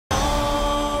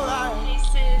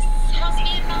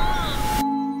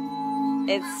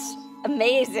It's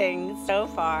amazing so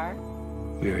far.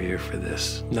 We are here for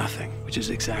this. Nothing. Which is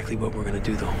exactly what we're gonna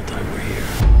do the whole time we're here.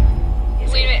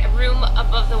 Wait a minute, a room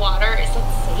above the water, is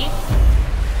that safe?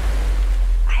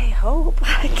 I hope,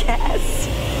 I guess.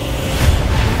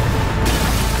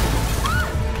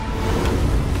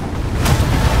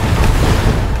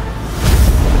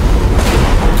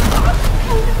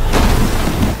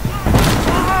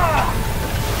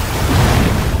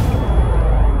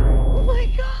 Oh my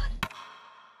God.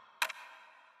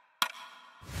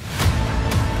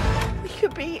 We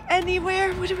could be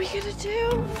anywhere. What are we gonna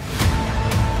do?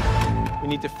 We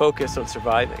need to focus on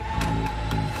surviving.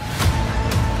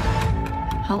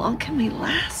 How long can we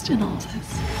last in all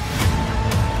this?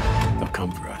 They'll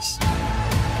come for us.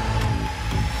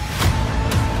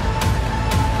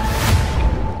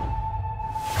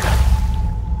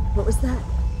 What was that?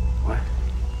 What?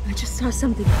 I just saw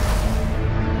something.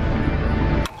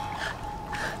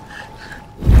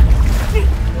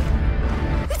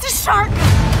 It's a shark!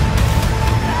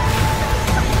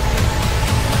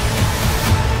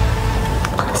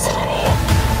 Listen to me.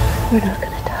 We're not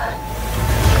gonna die.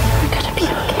 We're gonna be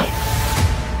okay.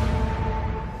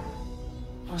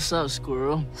 What's up,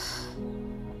 squirrel?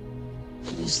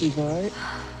 You sleep all right?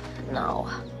 No,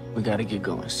 We gotta get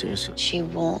going, seriously. she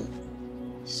won't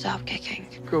stop kicking.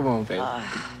 Come on, baby.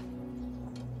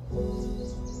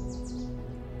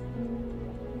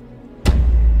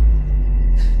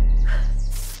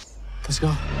 Let's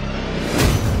go.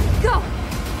 Go!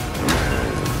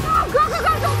 Go, go, go,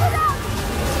 go, go, go!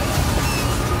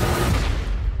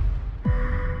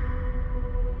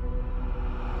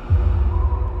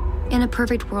 In a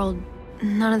perfect world,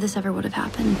 none of this ever would have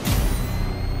happened.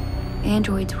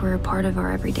 Androids were a part of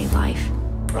our everyday life.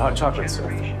 Hot chocolate, sir.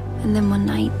 And then one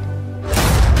night,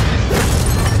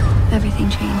 everything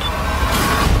changed.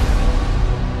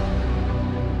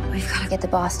 We've got to get to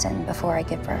Boston before I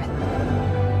give birth.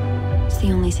 It's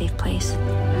the only safe place.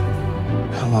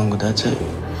 How long would that take?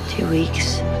 2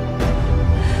 weeks.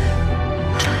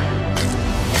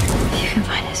 If you can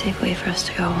find a safe way for us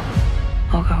to go,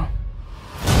 I'll go.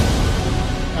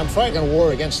 I'm fighting a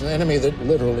war against an enemy that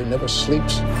literally never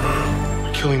sleeps.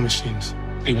 Killing machines.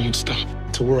 They won't stop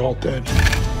until we're all dead.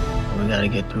 We gotta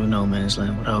get through no man's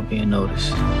land without being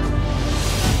noticed.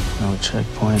 No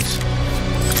checkpoints.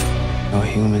 No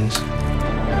humans. A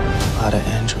lot of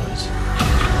androids.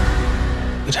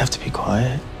 We'd have to be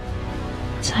quiet.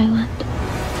 Silent.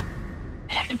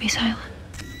 I'd have to be silent.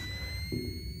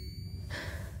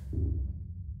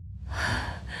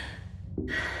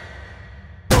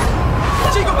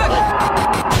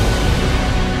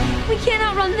 We can't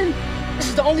outrun them. This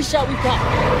is the only shot we've got.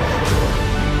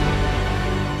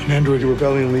 An android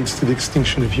rebellion leads to the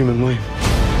extinction of human life.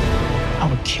 I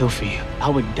would kill for you. I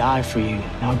would die for you.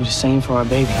 And I would do the same for our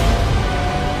baby.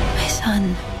 My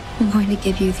son, I'm going to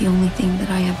give you the only thing that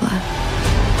I have left.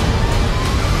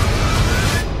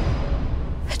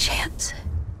 A chance.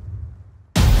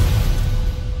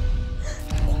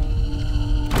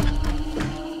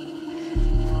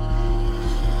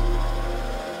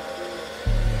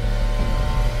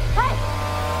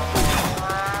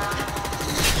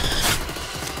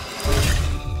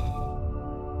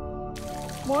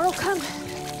 More will come.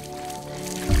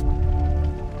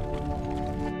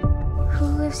 Who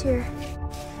lives here?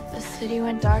 The city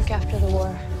went dark after the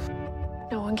war.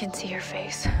 No one can see your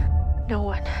face. No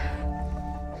one.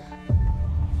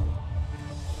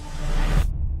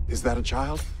 Is that a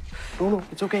child? No,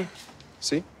 it's okay.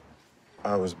 See?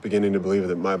 I was beginning to believe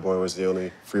that my boy was the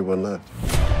only free one left.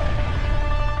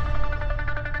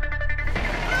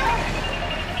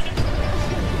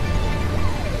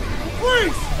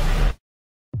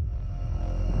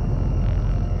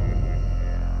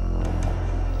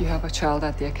 You have a child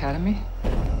at the academy?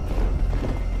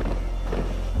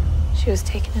 She was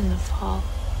taken in the fall.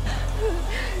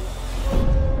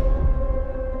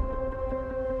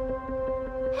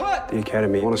 The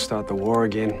Academy want to start the war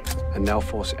again, and they'll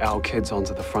force our kids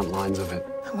onto the front lines of it.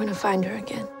 I'm gonna find her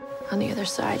again, on the other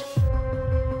side.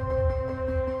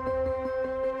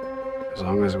 As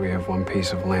long as we have one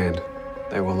piece of land,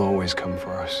 they will always come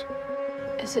for us.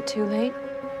 Is it too late?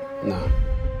 No,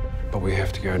 but we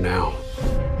have to go now.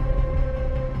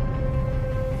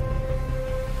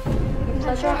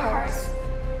 Pledge our hearts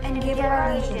and give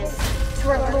our allegiance to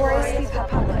our glorious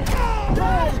republic,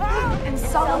 and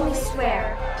solemnly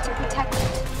swear to protect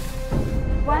it.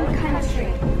 One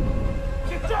country,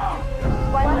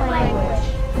 one language,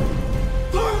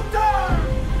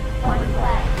 one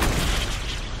flag.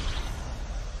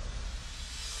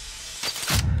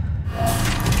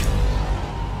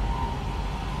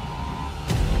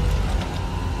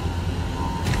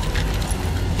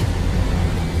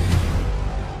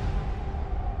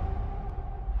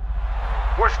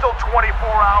 24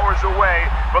 hours away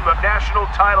from the national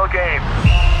title game.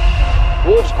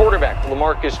 Wolves quarterback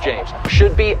LaMarcus James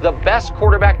should be the best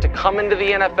quarterback to come into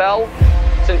the NFL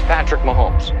since Patrick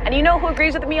Mahomes. And you know who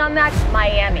agrees with me on that?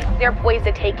 Miami. They're poised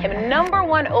to take him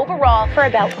 #1 overall for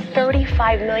about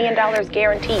 $35 million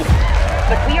guaranteed.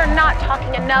 But we are not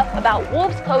talking enough about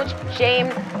Wolves coach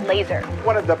James Lazor.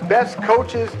 One of the best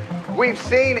coaches we've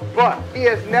seen, but he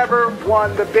has never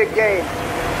won the big game.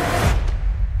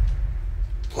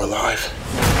 We're live.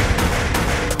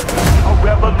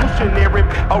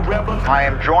 I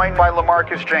am joined by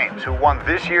LaMarcus James, who won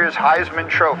this year's Heisman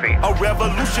Trophy. A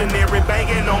revolutionary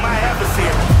banging on my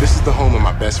adversary. This is the home of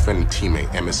my best friend and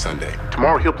teammate, Emmett Sunday.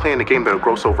 Tomorrow he'll play in a game that'll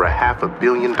gross over $500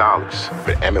 million.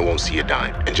 But Emmett won't see a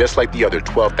dime. And just like the other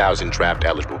 12,000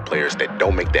 draft-eligible players that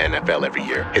don't make the NFL every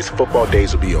year, his football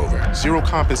days will be over. Zero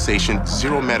compensation,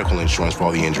 zero medical insurance for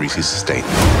all the injuries he sustained.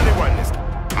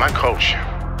 My coach,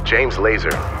 James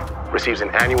Lazor, receives an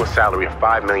annual salary of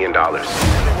 $5 million.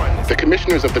 The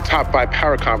commissioners of the top 5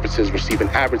 power conferences receive an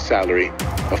average salary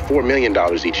of $4 million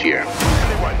each year.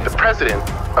 The president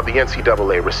of the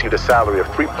NCAA received a salary of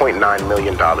 $3.9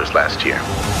 million last year.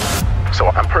 So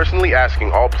I'm personally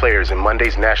asking all players in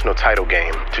Monday's national title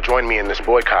game to join me in this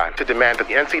boycott to demand that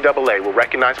the NCAA will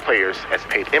recognize players as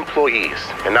paid employees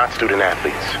and not student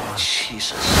athletes.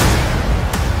 Jesus.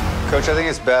 Coach, I think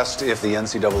it's best if the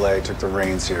NCAA took the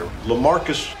reins here.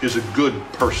 LaMarcus is a good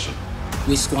person.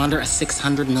 We squander a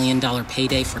 $600 million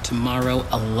payday for tomorrow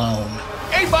alone.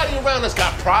 Everybody around us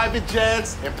got private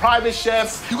jets and private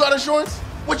chefs. You got insurance?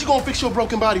 What you gonna fix your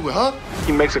broken body with, huh?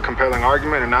 He makes a compelling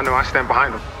argument, and I know I stand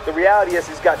behind him. The reality is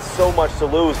he's got so much to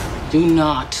lose. Do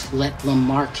not let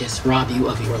LaMarcus rob you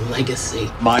of your legacy.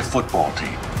 My football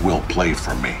team will play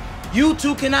for me. You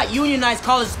two cannot unionize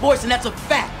college sports, and that's a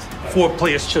fact. 4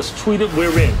 players just tweeted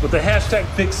we're in with the hashtag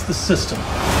fix the system.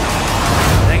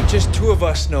 It ain't just 2 of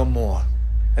us no more,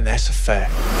 and that's a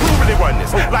fact. Who really run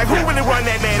this? Like, who really run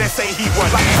that man that say he won?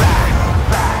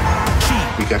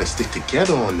 We gotta stick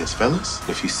together on this, fellas.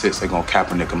 If he sits, they're gonna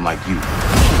Kaepernick him like you.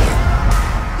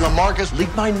 LaMarcus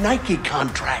leaked my Nike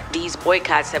contract. These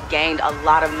boycotts have gained a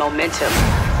lot of momentum.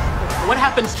 What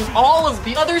happens to all of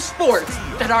the other sports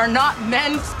that are not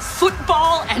men's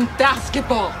football and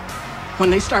basketball when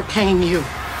they start paying you?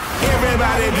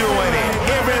 Everybody doing it.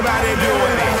 Everybody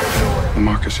doing it.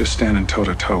 LaMarcus is standing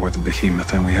toe-to-toe with the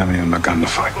behemoth, and we haven't even begun to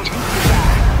fight.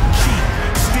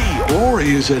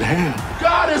 Glory is at hand.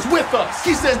 God is with us.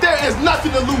 He says there is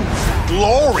nothing to lose.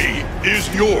 Glory is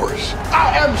yours.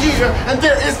 I am here, and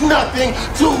there is nothing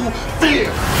to fear.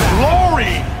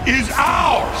 Glory is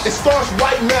ours. It starts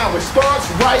right now. It starts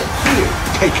right here.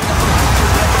 Take it.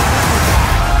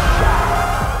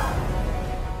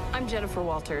 I'm Jennifer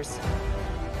Walters.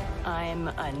 I'm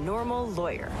a normal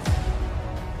lawyer.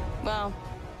 Well,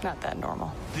 not that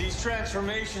normal. These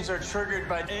transformations are triggered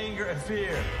by anger and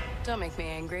fear. Don't make me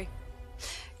angry.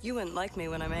 You wouldn't like me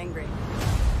when I'm angry.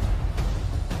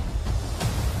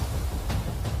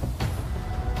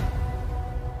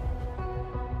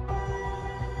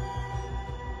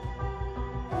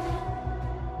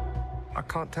 I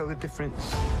can't tell the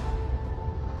difference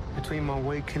between my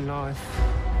waking life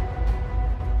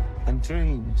and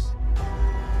dreams.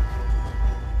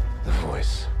 The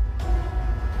voice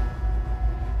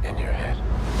in your head.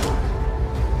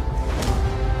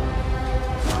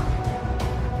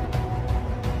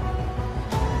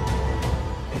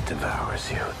 It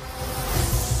devours you.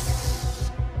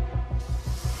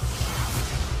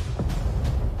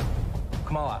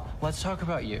 Kamala, let's talk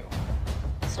about you.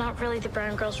 It's not really the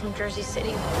brown girls from Jersey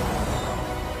City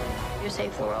who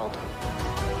save the world.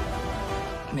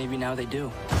 Maybe now they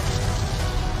do.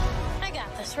 I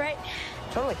got this, right?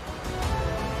 Totally.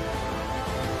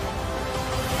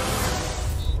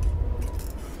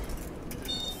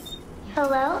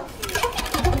 Hello?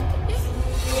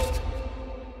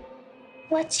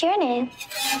 What's your name? What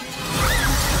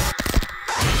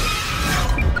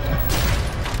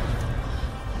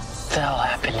the hell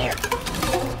happened here?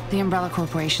 The Umbrella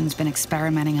Corporation's been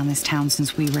experimenting on this town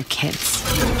since we were kids.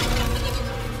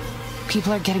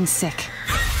 People are getting sick.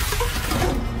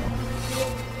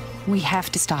 We have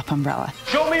to stop Umbrella.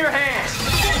 Show me your hands!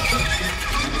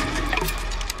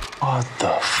 What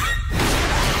the f?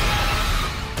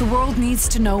 The world needs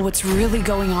to know what's really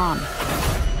going on.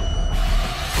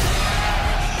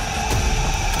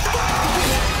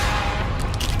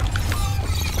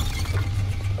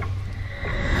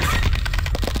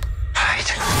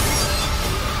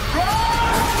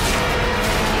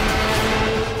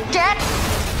 Get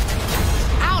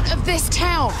out of this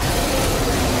town!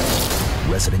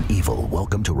 Resident Evil,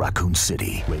 welcome to Raccoon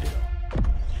City.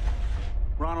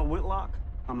 Ronald Whitlock,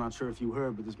 I'm not sure if you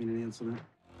heard, but there's been an incident.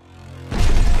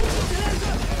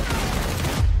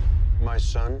 My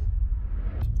son?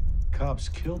 Cops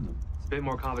killed him. It's a bit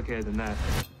more complicated than that.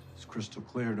 It's crystal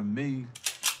clear to me.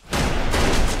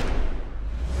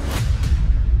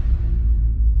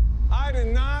 I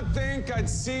did not think I'd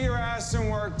see your ass in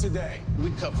work today.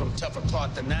 We come from tougher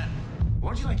cloth than that.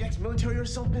 Weren't you like ex-military or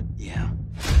something? Yeah.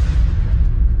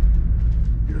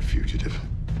 You're a fugitive.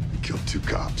 You killed 2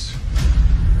 cops.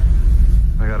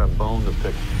 I got a bone to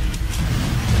pick.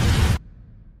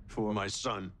 For my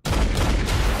son.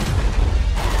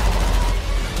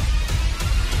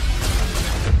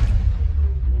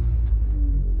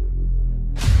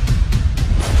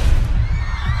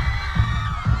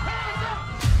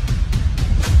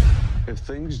 If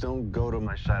things don't go to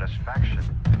my satisfaction,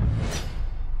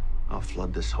 I'll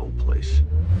flood this whole place.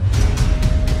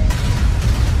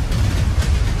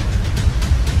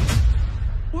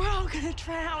 We're all gonna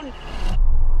drown.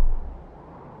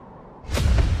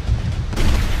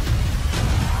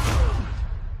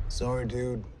 Sorry,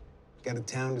 dude. Got a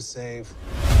town to save.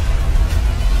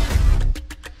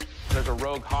 There's a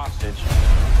rogue hostage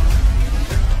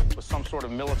with some sort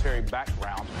of military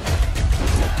background.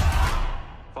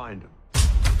 Find him.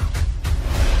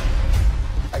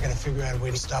 I gotta figure out a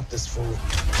way to stop this fool.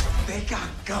 They got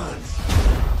guns.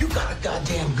 You got a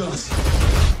goddamn gun.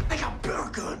 They got better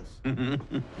guns.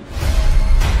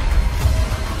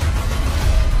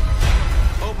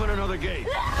 Open another gate.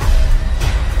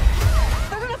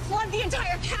 They're gonna flood the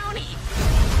entire county.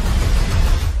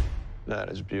 That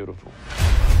is beautiful.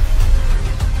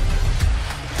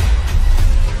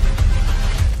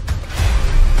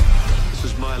 This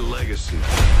is my legacy.